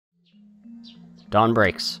Dawn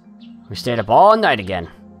breaks. We stayed up all night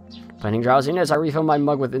again. Finding drowsiness, I refill my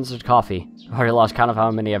mug with instant coffee. I've already lost count of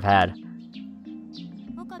how many I've had.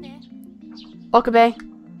 Okabe.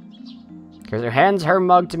 Cursor hands her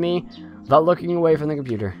mug to me without looking away from the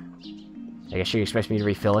computer. I guess she expects me to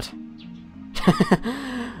refill it.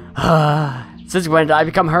 Since when did I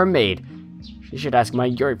become her maid? She should ask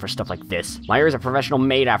Mayuri for stuff like this. Mayuri's a professional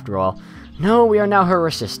maid after all. No, we are now her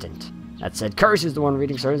assistant. That said, Curse is the one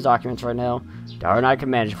reading CERN's documents right now. Dara and I can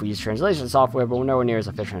manage if we use translation software, but we're nowhere near as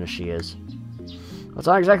efficient as she is. That's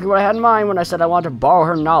not exactly what I had in mind when I said I wanted to borrow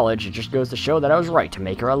her knowledge. It just goes to show that I was right to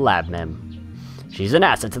make her a lab mem. She's an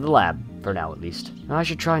asset to the lab, for now at least. I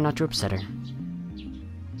should try not to upset her.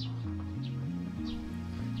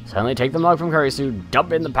 Suddenly take the mug from Kurisu,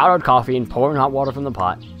 dump in the powdered coffee, and pour in hot water from the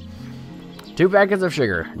pot. 2 packets of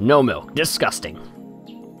sugar, no milk, disgusting.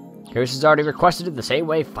 Kurisu's already requested it the same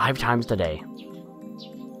way 5 times today.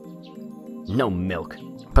 No milk.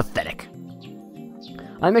 Pathetic.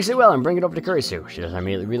 I mix it well and bring it over to Kurisu. She doesn't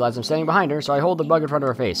immediately realize I'm standing behind her, so I hold the mug in front of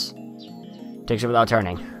her face. Takes it without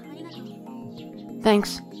turning.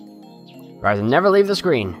 Thanks. Ryzen never leave the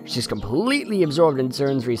screen. She's completely absorbed in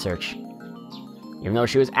CERN's research. Even though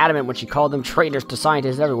she was adamant when she called them traitors to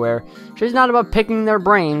scientists everywhere, she's not about picking their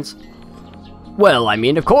brains. Well, I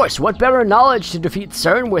mean, of course, what better knowledge to defeat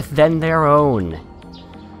CERN with than their own?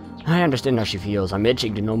 I understand how she feels. I'm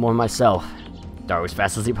itching to know more myself. Dar was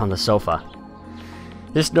fast asleep on the sofa.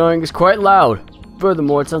 His snoring is quite loud.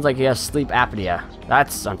 Furthermore, it sounds like he has sleep apnea.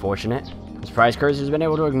 That's unfortunate. I'm surprised Kurisu's been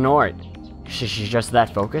able to ignore it. She's just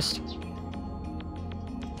that focused.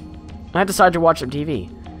 I decided to watch some TV.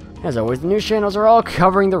 As always, the news channels are all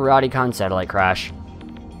covering the Radicon satellite crash.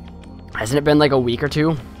 Hasn't it been like a week or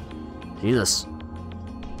 2? Jesus.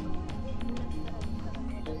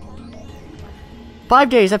 5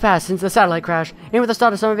 days have passed since the satellite crash, and with the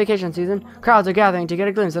start of summer vacation season, crowds are gathering to get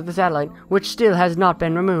a glimpse of the satellite, which still has not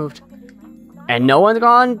been removed. And no one's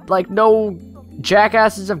gone? Like, no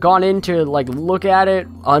jackasses have gone in to, like, look at it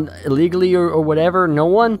illegally or whatever? No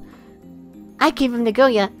one? I came from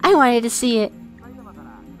Nagoya. I wanted to see it.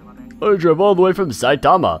 I drove all the way from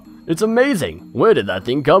Saitama. It's amazing. Where did that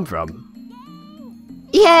thing come from?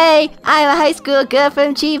 Yay! I'm a high school girl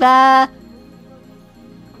from Chiba!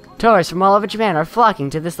 Tourists from all over Japan are flocking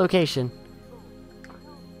to this location.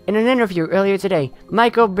 In an interview earlier today,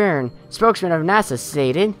 Michael Byrne, spokesman of NASA,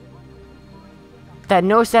 stated that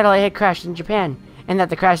no satellite had crashed in Japan, and that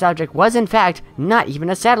the crashed object was in fact not even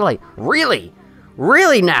a satellite. Really?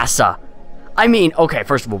 Really, NASA? I mean, okay,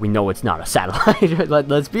 first of all, we know it's not a satellite.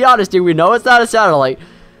 Let's be honest here, we know it's not a satellite.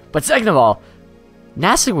 But second of all,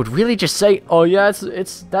 NASA would really just say, oh yeah,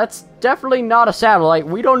 that's definitely not a satellite.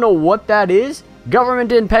 We don't know what that is. Government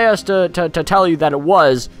didn't pay us to tell you that it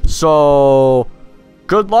was, so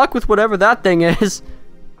good luck with whatever that thing is.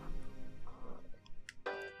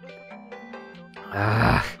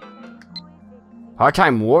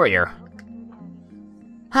 Part-time warrior.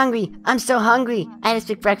 Hungry. I'm so hungry. I had to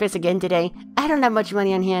pick breakfast again today. I don't have much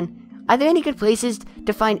money on hand. Are there any good places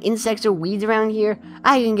to find insects or weeds around here?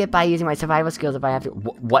 I can get by using my survival skills if I have to.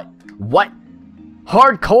 What?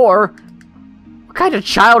 Hardcore? What kind of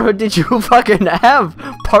childhood did you fucking have,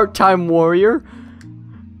 part-time warrior?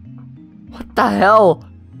 What the hell?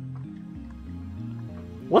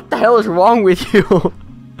 What the hell is wrong with you?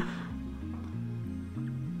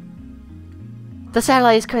 The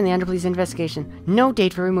satellite is currently under police investigation. No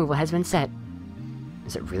date for removal has been set.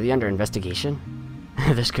 Is it really under investigation?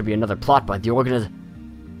 This could be another plot by the organization.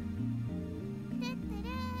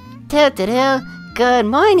 Good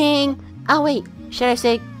morning! Oh wait, should I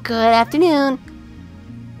say good afternoon?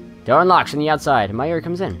 Door unlocks from the outside, and Mayuri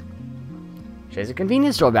comes in. She has a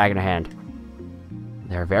convenience store bag in her hand.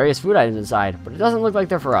 There are various food items inside, but it doesn't look like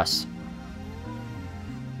they're for us.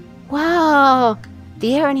 Wow!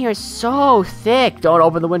 The air in here is so thick! Don't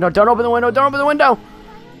open the window, don't open the window, don't open the window!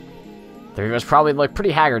 The three of us probably look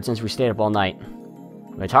pretty haggard since we stayed up all night.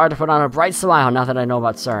 But it's hard to put on a bright smile now that I know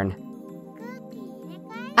about CERN.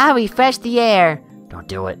 I'll refresh the air! Don't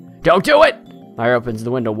do it. Don't do it! Mayuri opens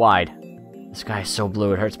the window wide. The sky is so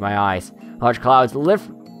blue it hurts my eyes. Large clouds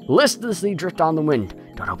listlessly drift on the wind.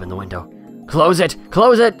 Don't open the window. Close it!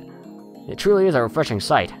 Close it! It truly is a refreshing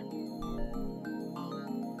sight.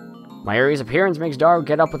 Mayuri's appearance makes Daru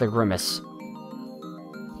get up with a grimace.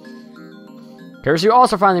 Kurisu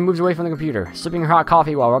also finally moves away from the computer, sipping her hot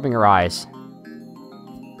coffee while rubbing her eyes.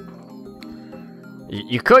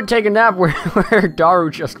 You could take a nap where Daru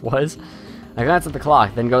just was. I glance at the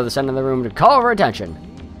clock, then go to the center of the room to call her attention.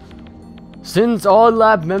 Since all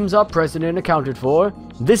lab mems are present and accounted for,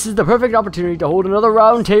 this is the perfect opportunity to hold another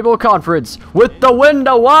round table conference with the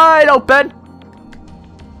window wide open.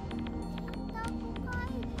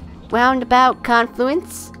 roundabout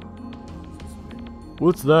confluence?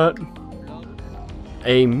 What's that?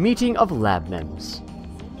 A meeting of lab mems.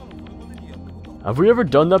 Have we ever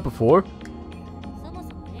done that before?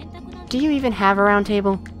 Do you even have a round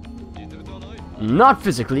table? Not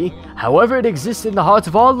physically. However, it exists in the hearts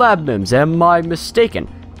of all lab mems. Am I mistaken?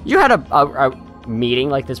 You had a meeting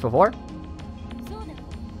like this before?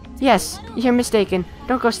 Yes, you're mistaken.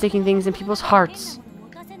 Don't go sticking things in people's hearts.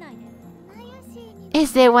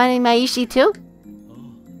 Is there one in Maishi too?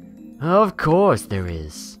 Of course there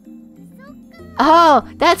is. Oh,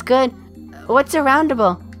 that's good. What's a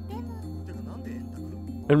roundable?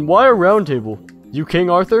 And why a round table? You King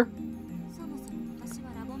Arthur?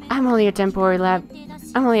 I'm only a temporary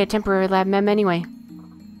lab mem anyway.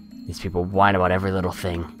 These people whine about every little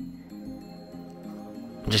thing.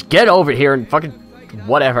 Just get over here and fucking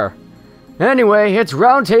whatever. Anyway, it's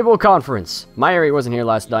round table conference. Mayuri wasn't here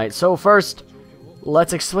last night, so first,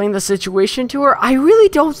 let's explain the situation to her. I really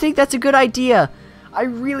don't think that's a good idea. I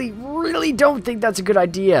really don't think that's a good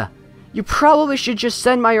idea. You probably should just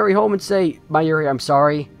send Mayuri home and say, Mayuri, I'm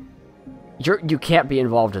sorry. You can't be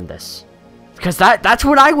involved in this. Because that's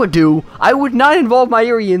what I would do. I would not involve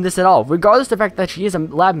Mayuri in this at all, regardless of the fact that she is a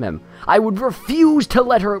lab mem. I would refuse to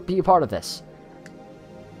let her be a part of this.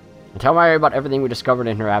 And tell Mayuri about everything we discovered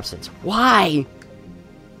in her absence. Why?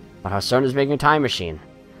 About how CERN is making a time machine.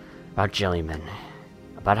 About jellymen.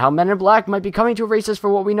 About how Men in Black might be coming to erase us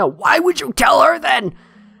for what we know. Why would you tell her then?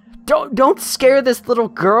 Don't scare this little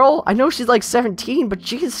girl. I know she's like 17, but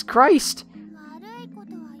Jesus Christ.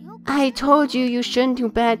 I told you you shouldn't do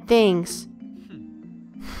bad things.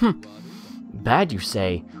 Bad, you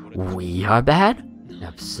say? We are bad?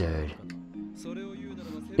 Absurd.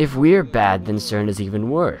 If we're bad, then CERN is even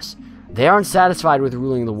worse. They aren't satisfied with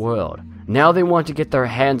ruling the world. Now they want to get their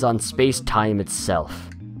hands on space-time itself.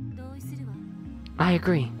 I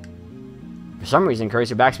agree. For some reason,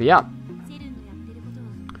 Kurisu backs me up.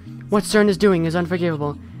 What CERN is doing is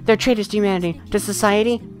unforgivable. They're traitors to humanity, to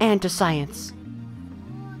society, and to science.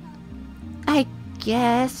 I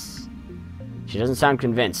guess. She doesn't sound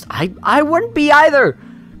convinced. I wouldn't be either!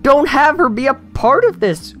 Don't have her be a part of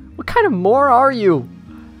this! What kind of moron are you?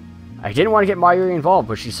 I didn't want to get Mayuri involved,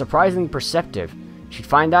 but she's surprisingly perceptive. She'd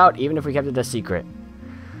find out even if we kept it a secret.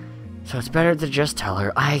 So it's better to just tell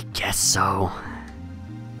her. I guess so.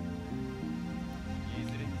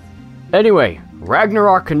 Anyway,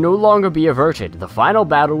 Ragnarok can no longer be averted. The final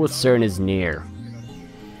battle with CERN is near.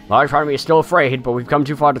 Large part of me is still afraid, but we've come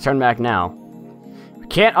too far to turn back now. We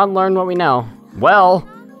can't unlearn what we know. Well,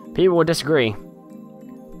 people would disagree.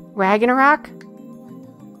 Ragnarok?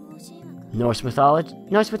 Norse mythology?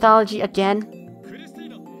 Norse mythology again?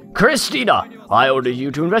 Christina! I ordered you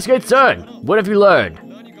to investigate CERN! What have you learned?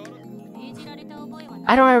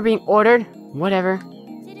 I don't remember being ordered. Whatever.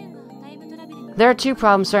 There are two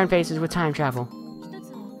problems CERN faces with time travel.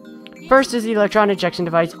 First is the electron injection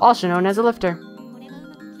device, also known as a lifter.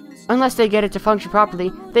 Unless they get it to function properly,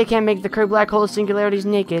 they can't make the curved black hole singularities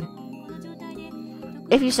naked.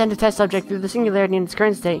 If you send a test subject through the singularity in its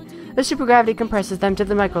current state, the supergravity compresses them to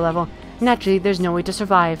the micro level. Naturally, there's no way to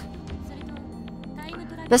survive.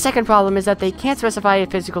 The second problem is that they can't specify a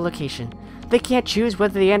physical location. They can't choose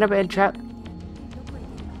whether they end up in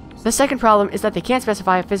The second problem is that they can't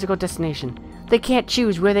specify a physical destination. They can't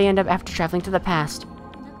choose where they end up after traveling to the past.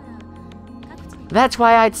 That's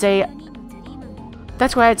why I'd say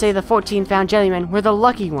the 14 found jellymen were the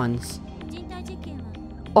lucky ones.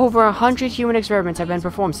 Over 100 human experiments have been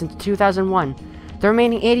performed since 2001. The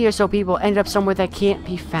remaining 80 or so people ended up somewhere that can't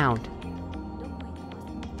be found.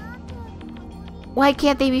 Why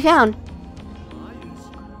can't they be found?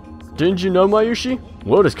 Didn't you know, Mayushi?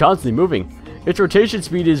 World is constantly moving. Its rotation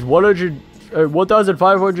speed is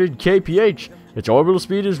 1,500 kph. Its orbital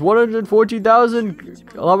speed is 114,000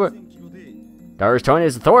 km. Darius Tony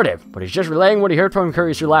is authoritative, but he's just relaying what he heard from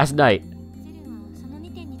Kurisu last night.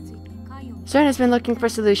 CERN has been looking for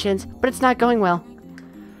solutions, but it's not going well.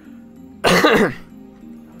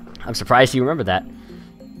 I'm surprised you remember that.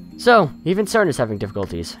 So, even CERN is having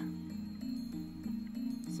difficulties.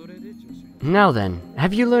 Now then,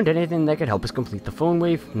 have you learned anything that could help us complete the phone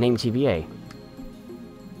wave named TVA?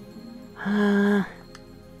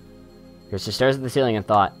 Kirsten stares at the ceiling and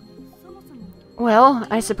thought. Well,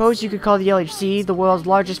 I suppose you could call the LHC the world's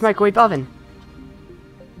largest microwave oven.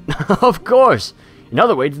 Of course! In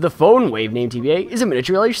other words, the phone wave named TVA is a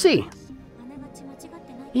miniature LHC.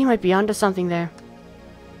 You might be onto something there.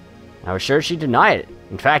 I was sure she'd deny it.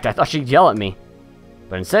 In fact, I thought she'd yell at me.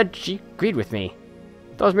 But instead, she agreed with me.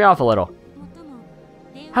 Throws me off a little.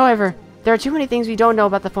 However, there are too many things we don't know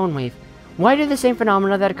about the phone wave. Why do the same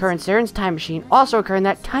phenomena that occur in SERN's time machine also occur in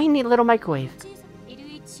that tiny little microwave?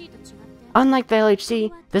 Unlike the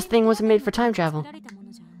LHC, this thing wasn't made for time travel.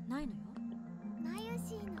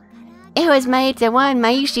 It was made to one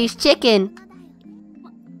Mayushi's chicken.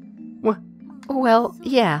 Well,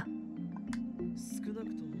 yeah.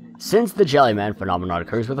 Since the Jellyman phenomenon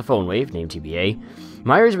occurs with a phone wave, named TBA,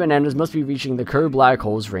 Myers Menendez must be reaching the Kerr black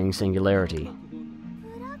hole's ring singularity.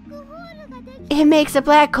 It makes a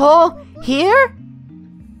black hole? Here?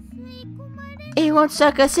 It won't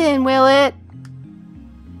suck us in, will it?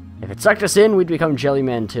 If it sucked us in, we'd become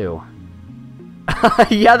Jellyman too.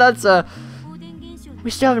 Yeah, that's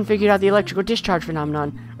We still haven't figured out the electrical discharge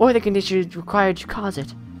phenomenon, or the conditions required to cause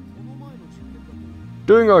it.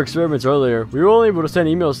 During our experiments earlier, we were only able to send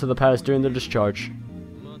emails to the past during the discharge.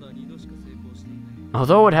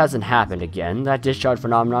 Although it hasn't happened again, that discharge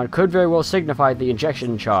phenomenon could very well signify the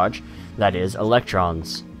injection charge, that is,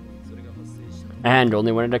 electrons. And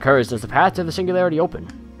only when it occurs does the path to the singularity open.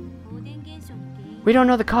 We don't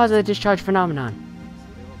know the cause of the discharge phenomenon.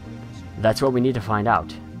 That's what we need to find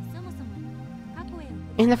out.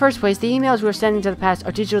 In the first place, the emails we were sending to the past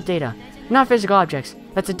are digital data, not physical objects.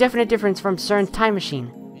 That's a definite difference from CERN's time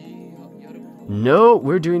machine. No,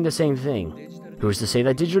 we're doing the same thing. Who's to say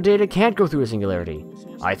that digital data can't go through a singularity?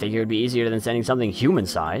 I think it would be easier than sending something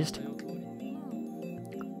human-sized.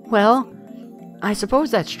 Well, I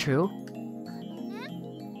suppose that's true.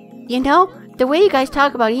 You know, the way you guys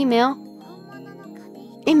talk about email,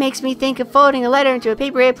 it makes me think of folding a letter into a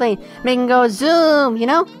paper airplane, making it go zoom, you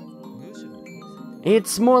know?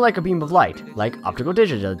 It's more like a beam of light, like optical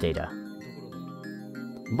digital data.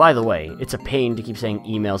 By the way, it's a pain to keep saying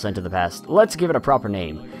email sent to the past. Let's give it a proper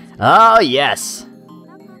name. Oh, yes!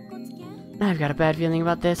 I've got a bad feeling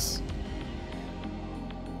about this.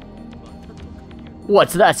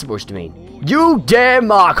 What's that supposed to mean? You dare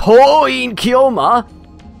mock Hoin Kyoma?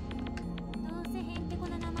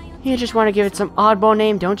 You just want to give it some oddball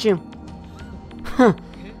name, don't you? Huh.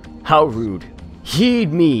 How rude.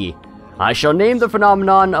 Heed me. I shall name the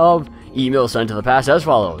phenomenon of email sent to the past as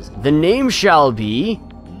follows. The name shall be...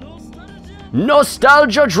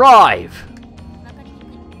 Nostalgia Drive!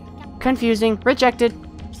 Confusing. Rejected.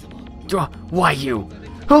 Why you?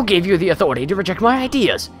 Who gave you the authority to reject my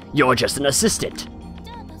ideas? You're just an assistant.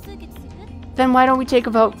 Then why don't we take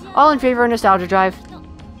a vote? All in favor of Nostalgia Drive.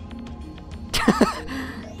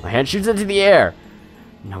 My hand shoots into the air.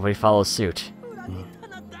 Nobody follows suit.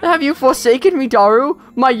 Have you forsaken me, Daru?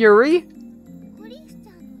 My Yuri?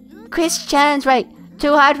 Chris Chan's right.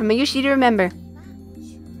 Too hard for Mayushi to remember.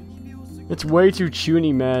 It's way too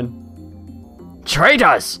chuny, man.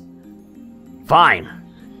 Traitors! Fine.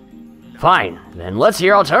 Fine. Then let's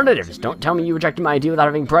hear alternatives. Don't tell me you rejected my idea without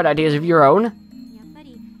having bright ideas of your own.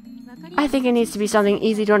 I think it needs to be something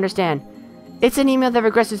easy to understand. It's an email that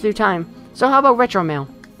regresses through time. So how about retro mail?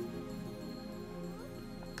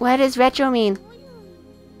 What does retro mean?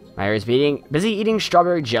 Myra's busy eating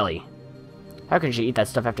strawberry jelly. How can she eat that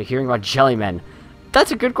stuff after hearing about jellymen?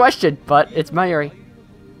 That's a good question, but it's Mayuri.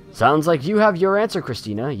 Sounds like you have your answer,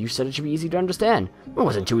 Christina. You said it should be easy to understand. It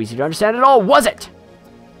wasn't too easy to understand at all, was it?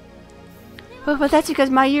 But that's because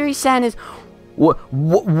Mayuri-san is...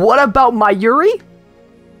 What about Mayuri?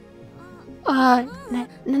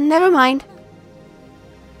 Never mind.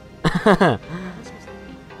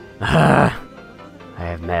 I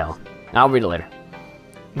have mail. I'll read it later.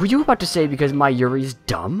 Were you about to say because Mayuri's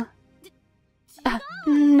dumb?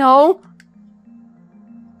 No.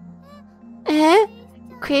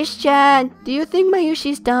 Christian, do you think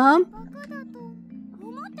Mayushi's dumb?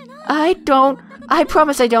 I don't. I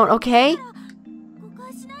promise I don't, okay?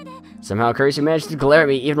 Somehow Kurisu managed to glare at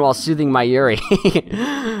me even while soothing Mayuri.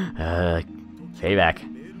 Payback.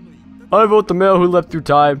 I vote the male who leapt through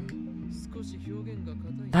time.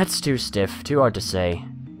 That's too stiff, too hard to say.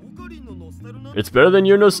 It's better than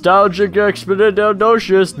your nostalgic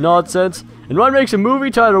expeditious nonsense, and one makes a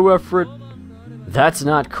movie title effort. That's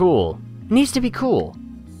not cool. It needs to be cool.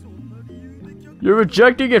 You're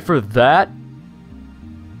rejecting it for that?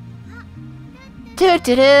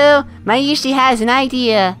 Doo-doo-doo! Mayushi has an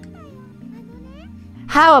idea.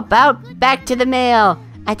 How about back to the mail?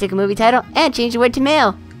 I took a movie title and changed the word to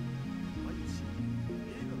mail.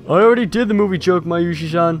 I already did the movie joke,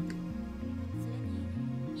 Mayushi-san.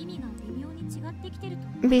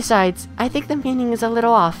 Besides, I think the meaning is a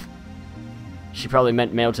little off. She probably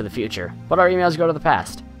meant mail to the future, but our emails go to the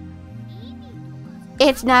past.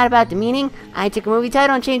 It's not about the meaning. I took a movie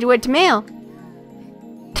title and changed the word to mail.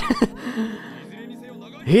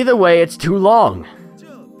 Either way, it's too long.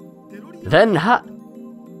 Then how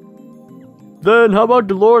about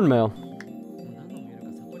DeLorean mail?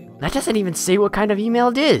 That doesn't even say what kind of email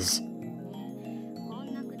it is.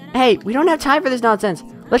 Hey, we don't have time for this nonsense.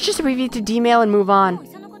 Let's just abbreviate to D-mail and move on.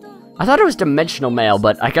 I thought it was dimensional mail,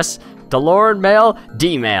 but I guess DeLorean mail,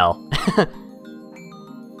 D-mail.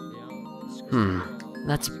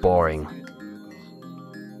 That's boring.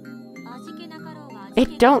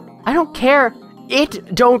 I don't care.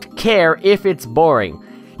 It don't care if it's boring.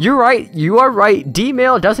 You're right, you are right.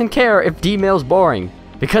 D-mail doesn't care if D-mail's boring.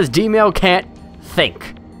 Because D-mail can't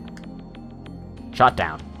think. Shot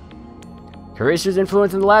down. Kurisu's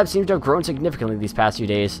influence in the lab seems to have grown significantly these past few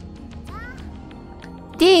days.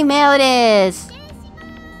 D-mail it is!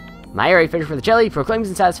 Mayuri finished with the jelly, proclaims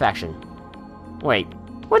in satisfaction. Wait,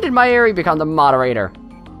 when did Mayuri become the moderator?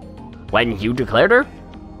 When you declared her?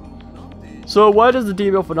 So why does the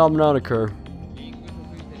D-mail phenomenon occur?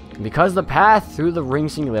 Because the path through the ring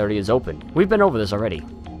singularity is open. We've been over this already.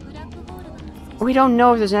 We don't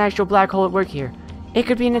know if there's an actual black hole at work here. It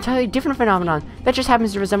could be an entirely different phenomenon that just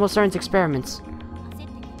happens to resemble CERN's experiments.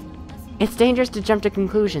 It's dangerous to jump to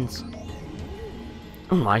conclusions.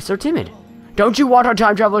 Why so timid? Don't you want our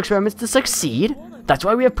time travel experiments to succeed? That's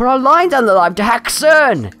why we have put our lines on the line to hack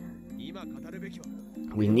CERN!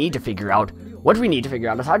 What we need to figure out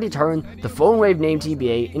is how to turn the phone wave named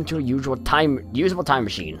TBA into a usable time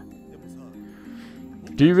machine.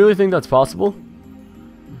 Do you really think that's possible?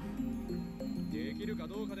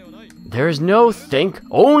 There is no think,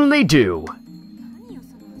 only do.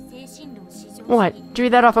 What? Did you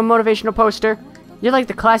read that off a motivational poster? You're like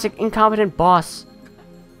the classic incompetent boss.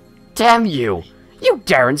 Damn you! You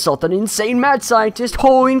dare insult an insane mad scientist,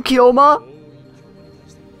 Hoin Kyoma!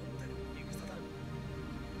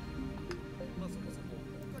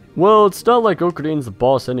 Well, it's not like Okurin's the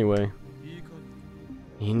boss anyway.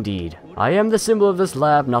 Indeed. I am the symbol of this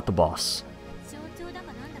lab, not the boss.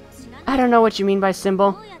 I don't know what you mean by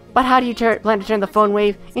symbol, but how do you plan to turn the phone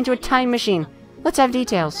wave into a time machine? Let's have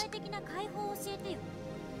details.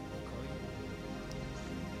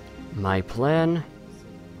 My plan?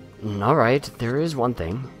 Alright, there is one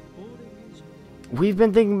thing. We've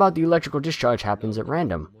been thinking about the electrical discharge happens at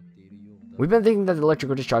random.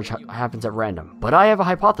 But I have a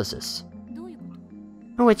hypothesis.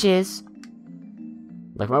 Which is?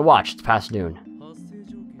 Like my watch, it's past noon.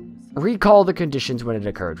 Recall the conditions when it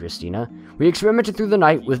occurred, Christina. We experimented through the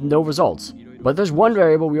night with no results, but there's one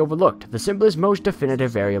variable we overlooked, the simplest, most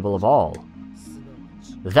definitive variable of all.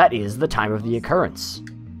 That is the time of the occurrence.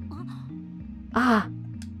 Ah.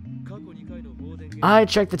 I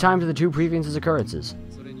checked the times of the two previous occurrences.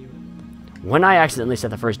 When I accidentally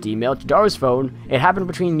sent the first email to Daru's phone, it happened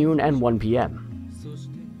between noon and 1 p.m.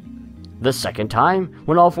 The second time,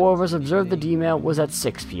 when all four of us observed the email, was at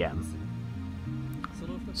 6 p.m.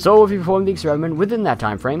 So if we perform the experiment within that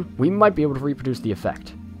time frame, we might be able to reproduce the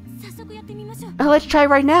effect. Let's try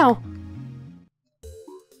right now.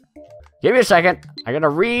 Give me a second. I gotta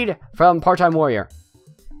read from Part-Time Warrior.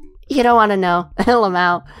 You don't want to know.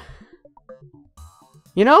 Lamau.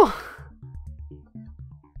 You know?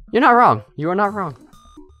 You're not wrong. You are not wrong.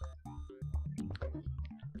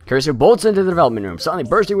 Kurisu bolts into the development room, suddenly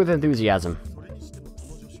bursting with enthusiasm.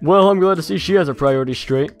 Well, I'm glad to see she has her priorities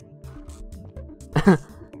straight.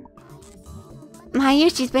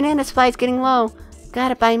 Mayushi's banana supply's getting low.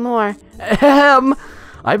 Gotta buy more.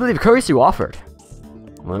 I believe Kurisu offered.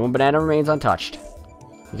 Only one banana remains untouched.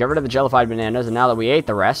 We got rid of the jellified bananas, and now that we ate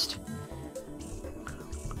the rest...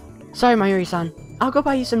 Sorry, Mayuri-san. I'll go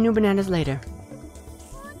buy you some new bananas later.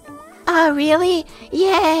 Oh, really?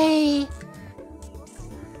 Yay!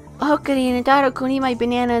 Okuri and Daru-kun eat my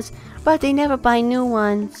bananas, but they never buy new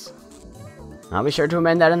ones. I'll be sure to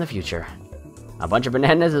amend that in the future. A bunch of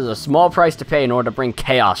bananas is a small price to pay in order to bring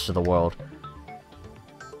chaos to the world.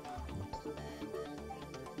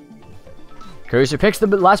 Kurisu picks the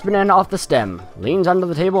last banana off the stem, leans under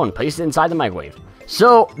the table, and places it inside the microwave.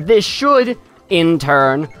 So, this should, in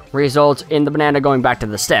turn, result in the banana going back to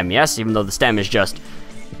the stem, yes? Even though the stem is just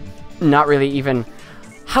not really even...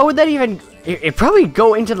 How would that even... It'd probably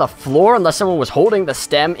go into the floor unless someone was holding the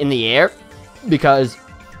stem in the air, because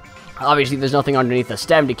obviously there's nothing underneath the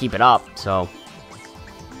stem to keep it up, so...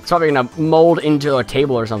 It's probably gonna mold into a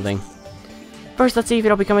table or something. First, let's see if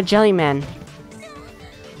it'll become a jelly man.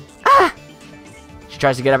 Ah! She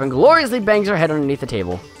tries to get up and gloriously bangs her head underneath the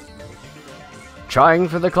table. Trying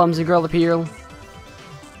for the clumsy girl appeal.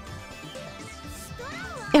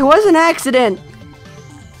 It was an accident!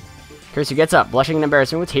 Kurisu gets up, blushing in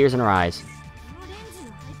embarrassment with tears in her eyes.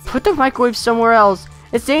 Put the microwave somewhere else.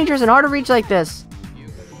 It's dangerous and hard to reach like this.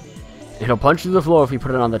 It'll punch through the floor if you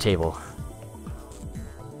put it on the table.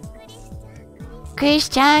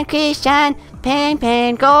 Christian,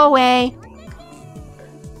 Pen, go away.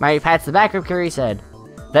 Mayuri pats the back of Kuri's head,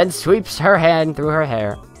 then sweeps her hand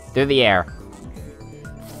through the air.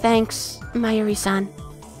 Thanks, Mayuri-san.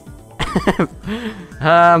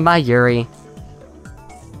 Mayuri.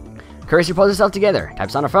 Kurisu pulls herself together,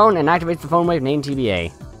 types on her phone, and activates the phone wave named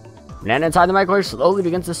TBA. Banana inside the microwave slowly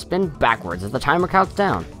begins to spin backwards as the timer counts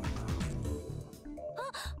down.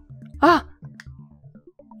 Ah!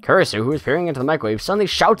 Kurisu, who is peering into the microwave, suddenly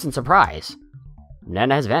shouts in surprise.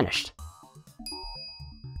 Banana has vanished.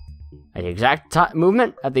 At the exact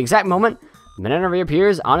moment, Banana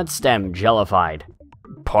reappears on its stem, jellified.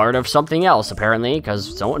 Part of something else, apparently,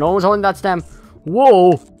 because no one was holding that stem.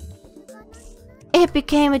 Whoa! It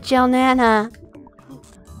became a gel nana.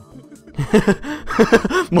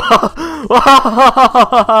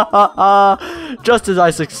 Just as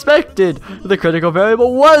I suspected, the critical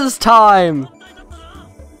variable was time!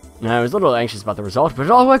 I was a little anxious about the result, but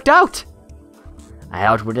it all worked out! I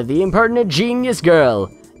outwitted the impertinent genius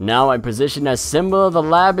girl. Now my position as symbol of the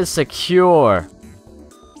lab is secure.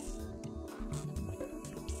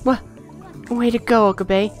 What? Way to go,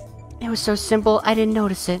 Okabe. It was so simple, I didn't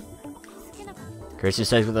notice it. Kurisu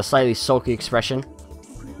says with a slightly sulky expression.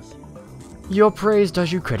 Your praise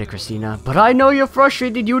does you credit, Christina, but I know you're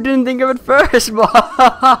frustrated you didn't think of it first.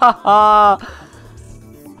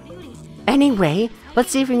 Anyway,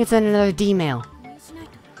 let's see if we can send another D-mail.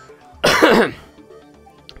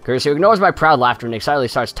 Kurisu ignores my proud laughter and excitedly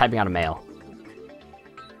starts typing out a mail.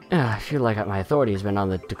 I feel like my authority has been on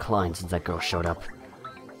the decline since that girl showed up.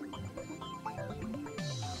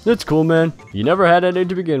 It's cool, man. You never had any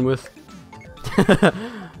to begin with.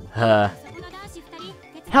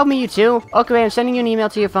 Help me, you two. Okay, I'm sending you an email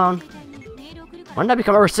to your phone. When did I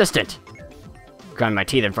become a resistant? Grind my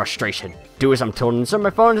teeth in frustration. Do as I'm told and insert my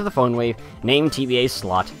phone into the phone wave. Name TBA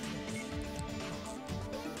slot.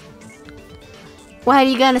 What are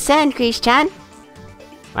you gonna send, Chris-chan?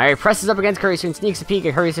 Mayuri presses up against Kurisu and sneaks a peek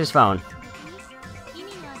at Kurisu's phone.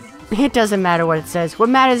 It doesn't matter what it says. What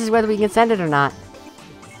matters is whether we can send it or not.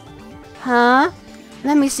 Huh?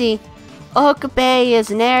 Let me see. Okabe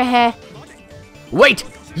is an airhead. Wait!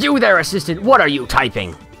 You there, assistant! What are you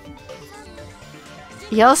typing?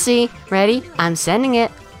 You'll see. Ready? I'm sending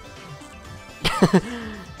it.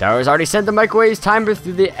 Darrow's already sent the microwave's timer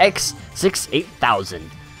through the X68000.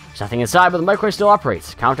 There's nothing inside, but the microwave still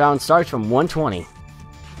operates. Countdown starts from 120.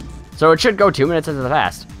 So it should go 2 minutes into the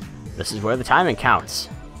past. This is where the timing counts.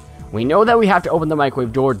 We know that we have to open the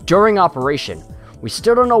microwave door during operation. We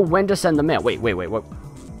still don't know when to send the mail. Wait, what?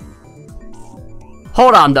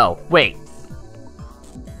 Hold on, though. Wait.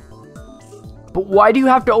 But why do you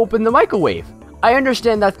have to open the microwave? I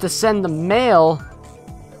understand that's to send the mail,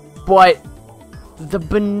 but the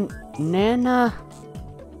banana...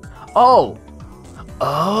 Oh,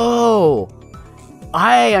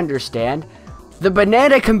 I understand. The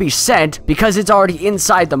banana can be sent because it's already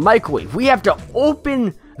inside the microwave. We have to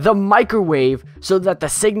open the microwave so that the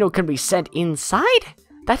signal can be sent inside?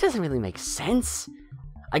 That doesn't really make sense.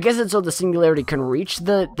 I guess it's so the singularity can reach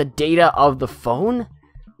the data of the phone?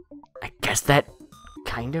 I guess that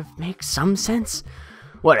kind of makes some sense.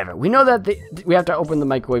 Whatever. We know that we have to open the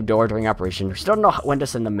microwave door during operation. We still don't know when to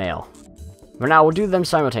send the mail. For now, we'll do them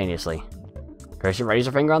simultaneously. Gracie raises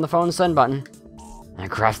her finger on the phone's send button and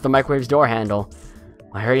grasps the microwave's door handle.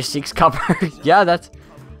 Mayuri seeks cover. Yeah, that's...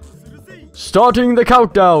 Starting the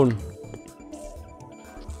countdown!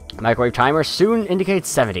 Microwave timer soon indicates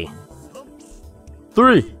 70.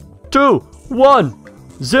 3, 2,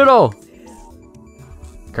 1, 0!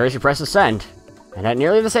 Kurisu presses send, and at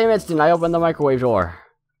nearly the same instant, I open the microwave door.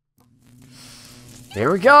 Here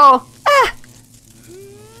we go! Ah!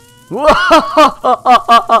 Whoa!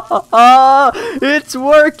 It's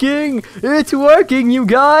working! It's working, you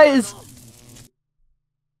guys!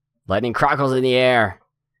 Lightning crackles in the air.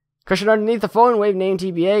 Cushion underneath the phone wave named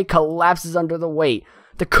TBA collapses under the weight.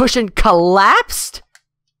 The cushion collapsed?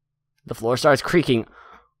 The floor starts creaking.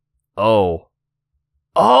 Oh,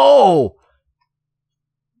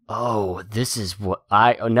 this is what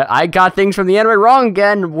I got things from the anime wrong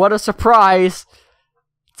again. What a surprise.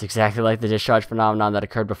 It's exactly like the discharge phenomenon that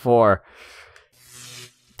occurred before.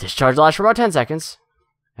 Discharge lasts for about 10 seconds.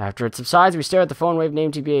 After it subsides, we stare at the phone wave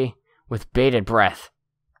named TBA with bated breath.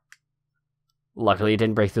 Luckily, it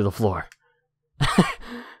didn't break through the floor.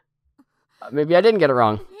 Maybe I didn't get it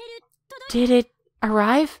wrong. Did it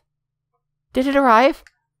arrive? Did it arrive?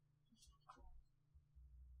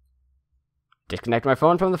 Disconnect my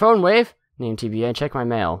phone from the phone wave. Name TBA and check my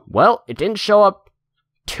mail. Well, it didn't show up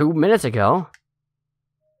 2 minutes ago.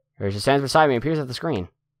 She stands beside me and appears at the screen.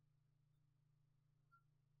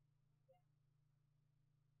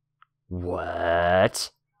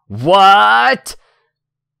 What? What?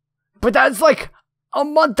 But that's like a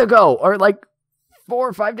month ago, or like 4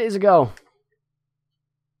 or 5 days ago.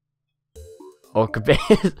 Okay.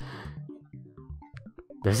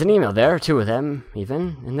 There's an email there, 2 of them,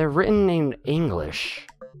 even, and they're written in English.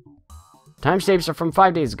 Timestamps are from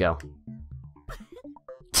 5 days ago.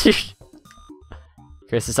 Krista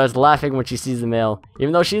starts laughing when she sees the mail,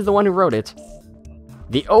 even though she's the one who wrote it.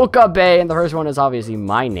 The Okabe in the first one is obviously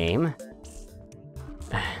my name.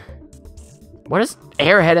 What does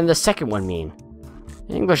airhead in the second one mean?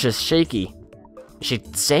 English is shaky. Is she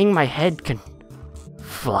saying my head can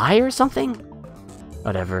fly or something?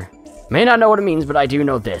 Whatever. May not know what it means, but I do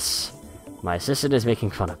know this. My assistant is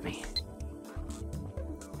making fun of me.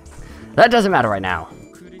 That doesn't matter right now.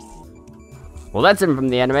 Well, that's him from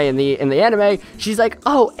the anime. In the anime, she's like,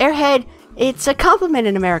 "Oh, airhead, it's a compliment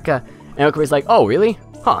in America." And Okabe's like, "Oh, really?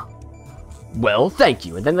 Huh. Well, thank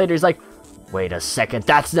you." And then later he's like, "Wait a second,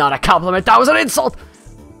 that's not a compliment, that was an insult!"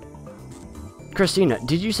 Christina,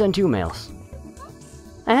 did you send 2 mails?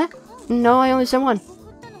 No, I only sent 1.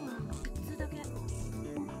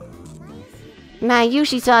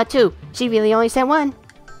 Mayushi saw 2. She really only sent 1.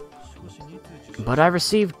 But I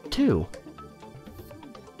received 2.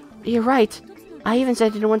 You're right. I even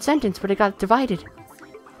sent it in 1 sentence, but it got divided.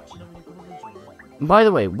 By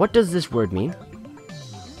the way, what does this word mean?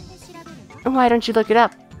 Why don't you look it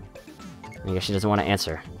up? I guess she doesn't want to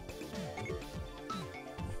answer.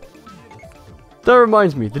 That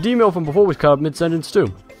reminds me, the email from before was cut up mid-sentence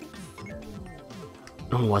too.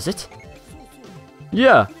 Was it?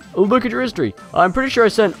 Yeah, look at your history. I'm pretty sure I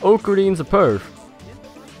sent Okurine's a perv.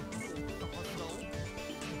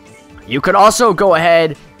 You could also go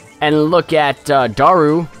ahead and look at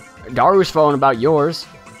Daru's phone about yours.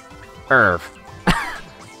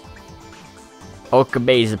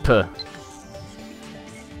 Okabe's a puh.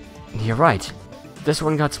 You're right. This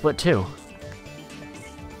one got split too.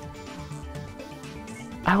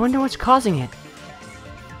 I wonder what's causing it.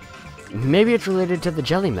 Maybe it's related to the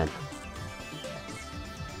jellymen.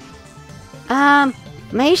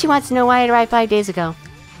 Mayushi wants to know why it arrived 5 days ago.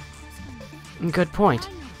 Good point.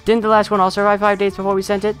 Didn't the last one also arrive 5 days before we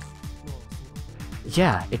sent it?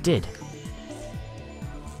 Yeah, it did.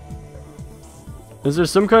 Is there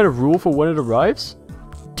some kind of rule for when it arrives?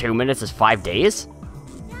 2 minutes is 5 days?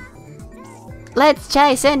 Let's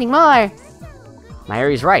try sending more!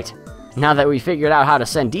 Mayuri's right. Now that we figured out how to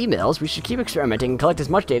send emails, we should keep experimenting and collect as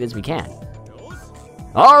much data as we can.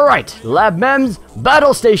 Alright, Lab Mems,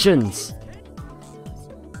 battle stations!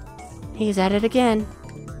 He's at it again.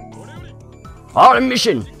 Our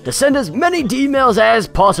mission, to send as many D-mails as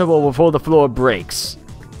possible before the floor breaks.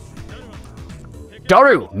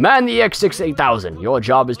 Daru, man the X68000. Your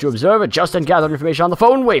job is to observe, adjust, and gather information on the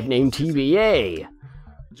phone wave named TBA.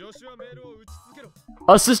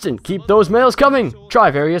 Assistant, keep those mails coming.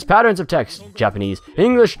 Try various patterns of text. Japanese,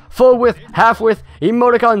 English, full width, half width,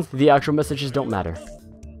 emoticons. The actual messages don't matter.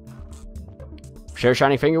 Sure,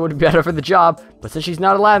 Shining Finger would be better for the job, but since she's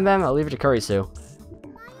not a lab mem, I'll leave it to Kurisu.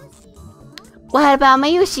 What about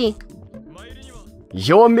Mayushi?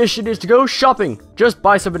 Your mission is to go shopping. Just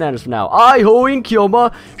buy some bananas for now. I, Hoin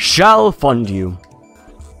Kyoma, shall fund you.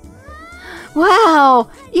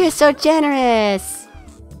 Wow, you're so generous.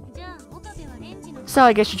 So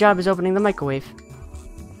I guess your job is opening the microwave.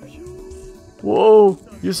 Whoa,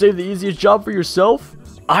 you saved the easiest job for yourself?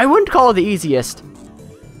 I wouldn't call it the easiest.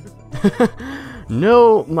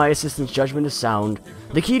 No, my assistant's judgment is sound.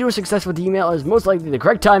 The key to a successful email is most likely the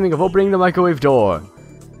correct timing of opening the microwave door.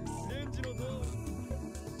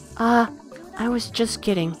 I was just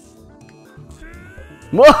kidding.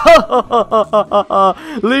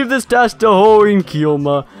 Leave this task to Hoin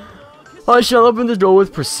Kyoma. I shall open the door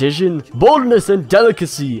with precision, boldness, and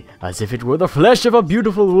delicacy, as if it were the flesh of a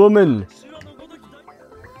beautiful woman.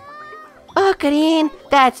 Ocarine,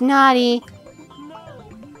 that's naughty.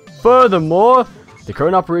 Furthermore, the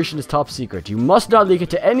current operation is top secret. You must not leak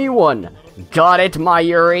it to anyone. Got it,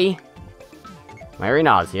 Mayuri? Mayuri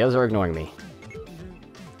nods. The others are ignoring me.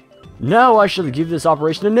 Now I shall give this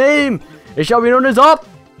operation a name. It shall be known as Up.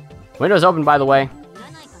 Windows open, by the way.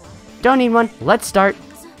 Don't need one. Let's start.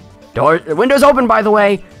 Windows open, by the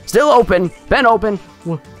way. Still open. Pen open.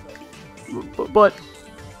 But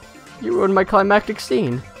you ruined my climactic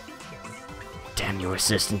scene. Damn you,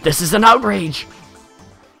 assistant. This is an outrage.